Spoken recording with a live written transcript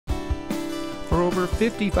For over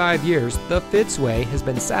 55 years, the Fitzway has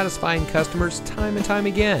been satisfying customers time and time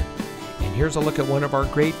again. And here's a look at one of our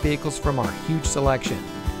great vehicles from our huge selection,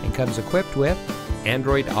 and comes equipped with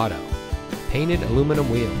Android Auto, painted aluminum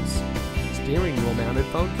wheels, steering wheel mounted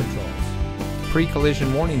phone controls,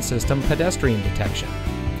 pre-collision warning system pedestrian detection,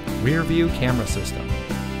 rear view camera system,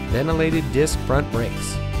 ventilated disc front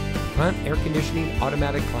brakes, front air conditioning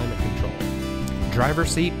automatic climate control, driver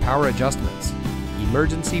seat power adjustments,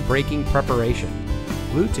 emergency braking preparation,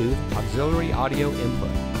 Bluetooth auxiliary audio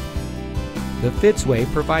input. The Fitzway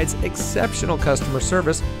provides exceptional customer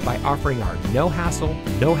service by offering our no hassle,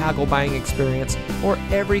 no haggle buying experience for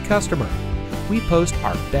every customer. We post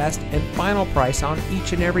our best and final price on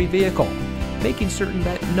each and every vehicle, making certain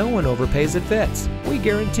that no one overpays at Fitz. We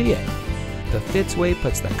guarantee it. The Fitzway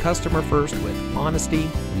puts the customer first with honesty,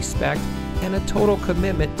 respect, and a total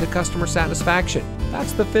commitment to customer satisfaction.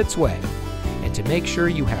 That's the Fitzway. And to make sure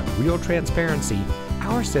you have real transparency,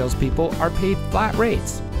 our salespeople are paid flat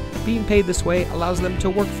rates. Being paid this way allows them to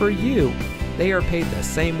work for you. They are paid the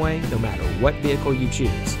same way no matter what vehicle you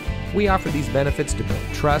choose. We offer these benefits to build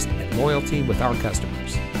trust and loyalty with our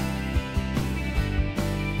customers.